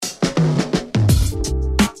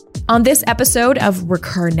On this episode of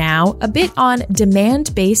Recur Now, a bit on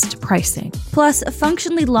demand-based pricing. Plus,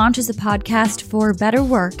 Functionally launches a podcast for better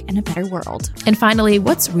work and a better world. And finally,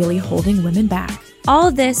 what's really holding women back? All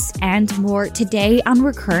of this and more today on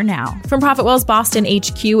Recur Now. From ProfitWell's Boston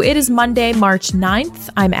HQ, it is Monday, March 9th.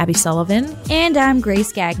 I'm Abby Sullivan. And I'm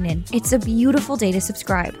Grace Gagnon. It's a beautiful day to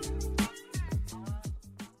subscribe.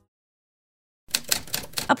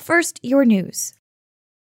 Up first, your news.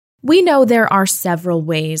 We know there are several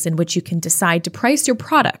ways in which you can decide to price your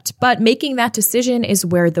product, but making that decision is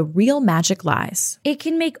where the real magic lies. It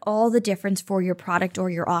can make all the difference for your product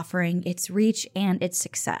or your offering, its reach, and its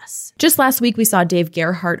success. Just last week, we saw Dave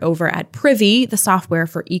Gerhardt over at Privy, the software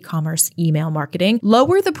for e-commerce email marketing,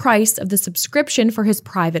 lower the price of the subscription for his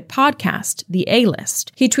private podcast, The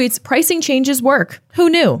A-List. He tweets, "Pricing changes work.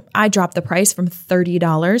 Who knew? I dropped the price from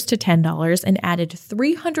 $30 to $10 and added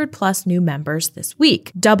 300 plus new members this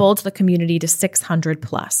week. Doubled the community to 600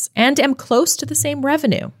 plus, and am close to the same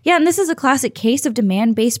revenue." Yeah, and this is a classic case of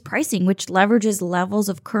demand-based pricing, which leverages levels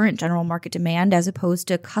of current general market demand as opposed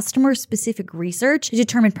to customer-specific research to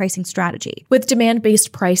determine pricing strategy. With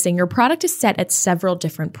demand-based pricing, your product is set at several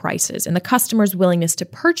different prices, and the customer's willingness to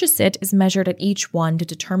purchase it is measured at each one to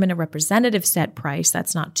determine a representative set price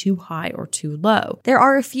that's not too high or too low. There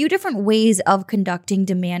are a few different ways of conducting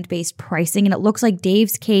demand-based pricing, and it looks like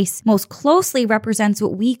Dave's case most closely represents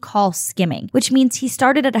what we call skimming, which means he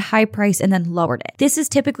started at a high price and then lowered it. This is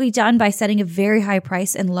typically done by setting a very high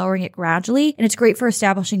price and lowering it gradually, and it's great for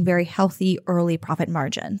establishing very healthy early profit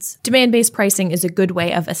margins. Demand-based pricing is a good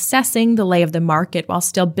way of assessing the lay of the market while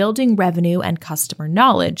still building revenue and customer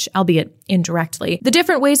knowledge, albeit indirectly. The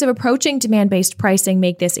different ways of approaching demand-based pricing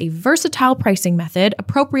make this a versatile pricing method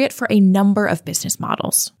appropriate for a number of business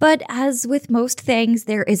models. But as with most things,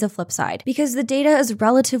 there is a flip side. Because the data is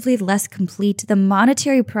relatively less complete, the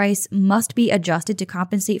monetary price must be adjusted to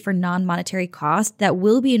compensate for non-monetary costs that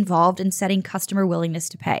will be involved in setting customer willingness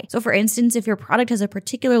to pay. So for instance, if your product has a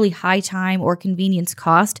particularly high time or convenience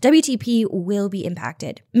cost, WTP will be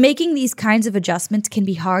impacted. Making these kinds of adjustments can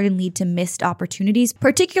be hard and lead to missed opportunities,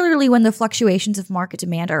 particularly when the fluctuations of market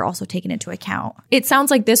demand are also taken into account. It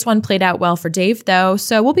sounds like this one played out well for Dave, though,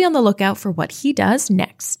 so we'll be on the lookout for what he does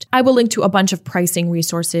next. I will link to a bunch of pricing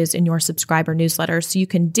resources in your subscriber newsletter so you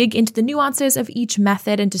can dig into the nuances of each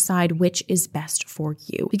method and decide which is best for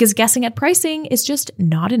you. Because guessing at pricing is just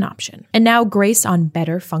not an option. And now, Grace on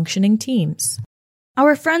better functioning teams.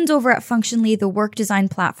 Our friends over at Functionally, the work design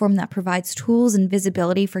platform that provides tools and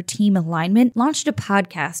visibility for team alignment, launched a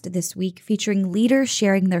podcast this week featuring leaders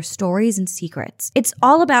sharing their stories and secrets. It's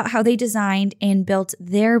all about how they designed and built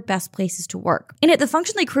their best places to work. In it, the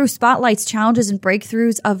Functionally crew spotlights challenges and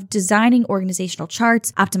breakthroughs of designing organizational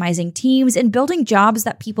charts, optimizing teams, and building jobs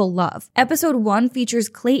that people love. Episode 1 features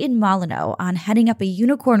Clayton Molyneux on heading up a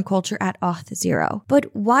unicorn culture at Auth0.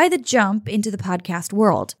 But why the jump into the podcast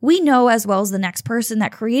world? We know as well as the next person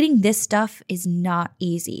that creating this stuff is not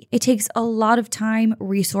easy. It takes a lot of time,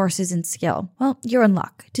 resources, and skill. Well, you're in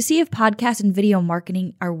luck. To see if podcast and video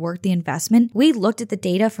marketing are worth the investment, we looked at the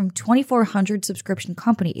data from 2,400 subscription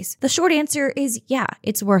companies. The short answer is yeah,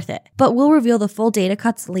 it's worth it. But we'll reveal the full data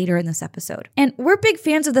cuts later in this episode. And we're big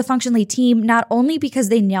fans of the Functionally team, not only because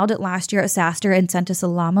they nailed it last year at SaaStr and sent us a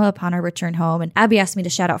llama upon our return home, and Abby asked me to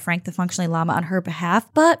shout out Frank the Functionally llama on her behalf,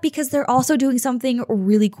 but because they're also doing something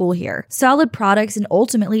really cool here. Solid products and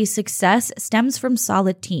ultimately success stems from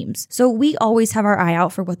solid teams. So we always have our eye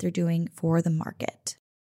out for what they're doing for the market.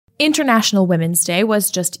 International Women's Day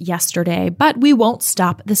was just yesterday, but we won't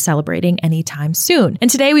stop the celebrating anytime soon. And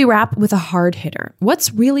today we wrap with a hard hitter.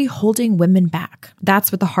 What's really holding women back?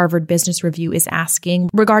 That's what the Harvard Business Review is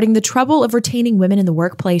asking regarding the trouble of retaining women in the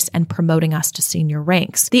workplace and promoting us to senior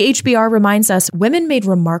ranks. The HBR reminds us women made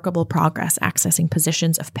remarkable progress accessing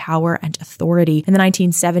positions of power and authority in the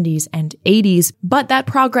 1970s and 80s, but that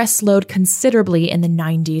progress slowed considerably in the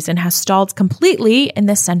 90s and has stalled completely in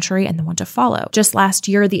this century and the one to follow. Just last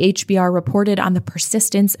year, the HBR reported on the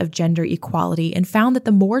persistence of gender equality and found that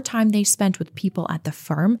the more time they spent with people at the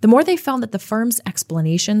firm, the more they found that the firm's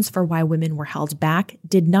explanations for why women were held back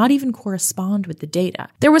did not even correspond with the data.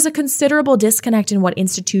 There was a considerable disconnect in what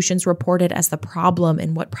institutions reported as the problem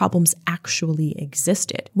and what problems actually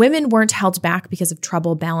existed. Women weren't held back because of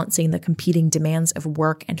trouble balancing the competing demands of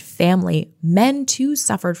work and family. Men too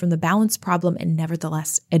suffered from the balance problem and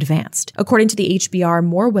nevertheless advanced. According to the HBR,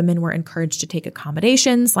 more women were encouraged to take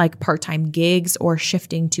accommodations like part-time gigs or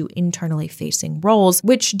shifting to internally facing roles,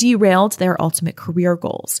 which derailed their ultimate career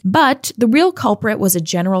goals. But the real culprit was a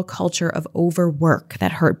general culture of overwork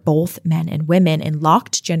that hurt both men and women and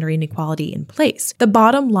locked gender inequality in place. The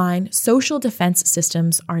bottom line, social defense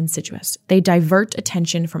systems are insidious. They divert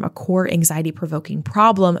attention from a core anxiety-provoking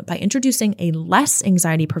problem by introducing a less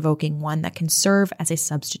anxiety-provoking one that can serve as a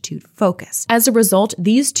substitute focus. As a result,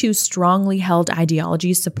 these two strongly held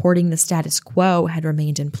ideologies supporting the status quo had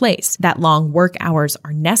remained in place, that long work hours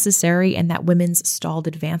are necessary and that women's stalled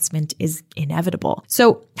advancement is inevitable.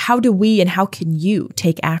 So how do we and how can you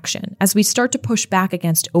take action as we start to push back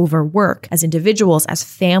against overwork as individuals, as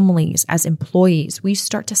families, as employees? We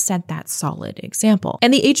start to set that solid example.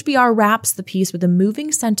 And the HBR wraps the piece with a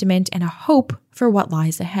moving sentiment and a hope for what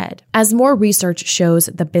lies ahead. As more research shows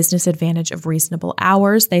the business advantage of reasonable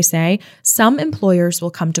hours, they say, some employers will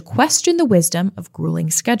come to question the wisdom of grueling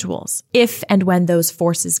schedules. If and when those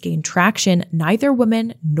forces gain traction, neither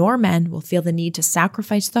women nor men will feel the need to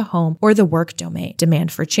sacrifice the home or the work domain.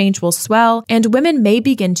 Demand for change will swell, and women may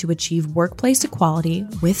begin to achieve workplace equality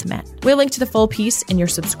with men. We'll link to the full piece in your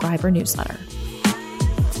subscriber newsletter.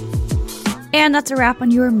 And that's a wrap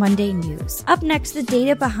on your Monday news. Up next, the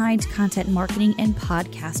data behind content marketing and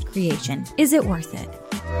podcast creation. Is it worth it?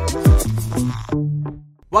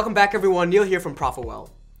 Welcome back, everyone. Neil here from ProfitWell.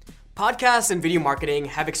 Podcasts and video marketing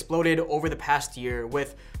have exploded over the past year,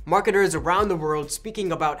 with marketers around the world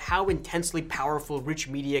speaking about how intensely powerful rich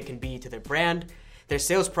media can be to their brand, their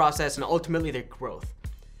sales process, and ultimately their growth.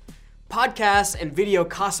 Podcasts and video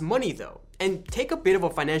cost money, though, and take a bit of a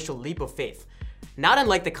financial leap of faith, not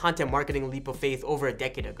unlike the content marketing leap of faith over a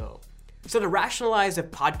decade ago. So to rationalize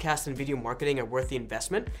if podcasts and video marketing are worth the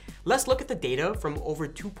investment, let's look at the data from over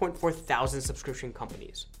 2.4 thousand subscription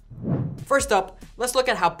companies. First up, let's look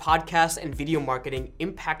at how podcasts and video marketing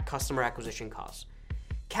impact customer acquisition costs.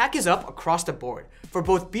 CAC is up across the board for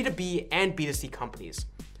both B2B and B2C companies.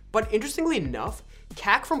 But interestingly enough,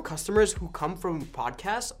 CAC from customers who come from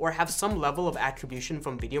podcasts or have some level of attribution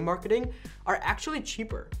from video marketing are actually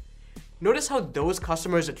cheaper. Notice how those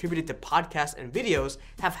customers attributed to podcasts and videos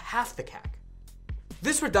have half the CAC.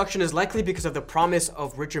 This reduction is likely because of the promise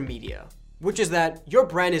of richer media, which is that your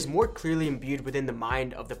brand is more clearly imbued within the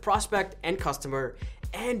mind of the prospect and customer,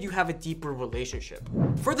 and you have a deeper relationship.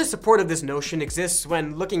 Further support of this notion exists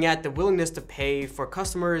when looking at the willingness to pay for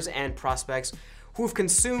customers and prospects who've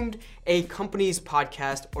consumed a company's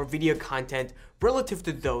podcast or video content relative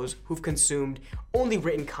to those who've consumed only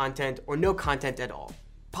written content or no content at all.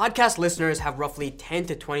 Podcast listeners have roughly 10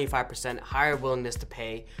 to 25% higher willingness to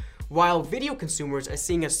pay, while video consumers are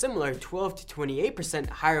seeing a similar 12 to 28%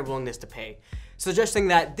 higher willingness to pay, suggesting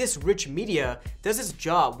that this rich media does its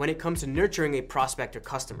job when it comes to nurturing a prospect or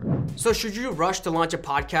customer. So should you rush to launch a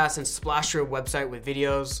podcast and splash your website with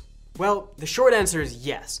videos? Well, the short answer is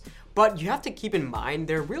yes, but you have to keep in mind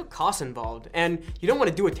there are real costs involved, and you don't want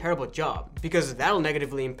to do a terrible job because that'll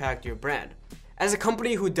negatively impact your brand. As a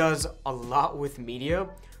company who does a lot with media,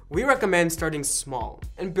 we recommend starting small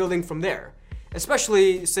and building from there,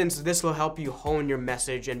 especially since this will help you hone your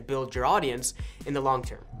message and build your audience in the long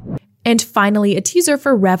term. And finally, a teaser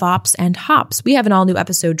for RevOps and Hops. We have an all-new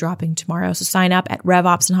episode dropping tomorrow, so sign up at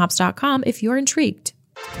RevOpsandHops.com if you're intrigued.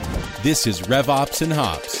 This is RevOps and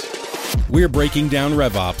Hops. We're breaking down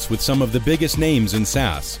RevOps with some of the biggest names in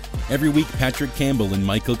SaaS. Every week, Patrick Campbell and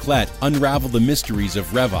Michael Klett unravel the mysteries of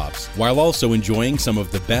RevOps while also enjoying some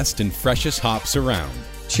of the best and freshest hops around.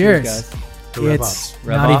 Cheers. Guys. It's RevOps.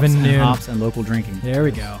 not even and noon. Hops and local drinking. There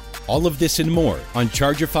we go. All of this and more on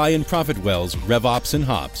Chargify and ProfitWell's RevOps and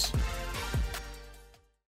Hops.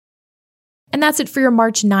 And that's it for your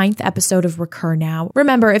March 9th episode of Recur Now.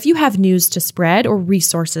 Remember, if you have news to spread or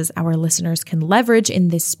resources our listeners can leverage in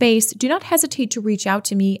this space, do not hesitate to reach out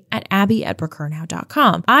to me at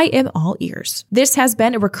abby@recurnow.com. I am all ears. This has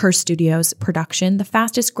been a Recur Studios production, the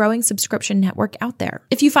fastest growing subscription network out there.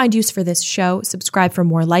 If you find use for this show, subscribe for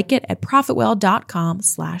more like it at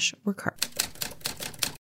profitwell.com/recur.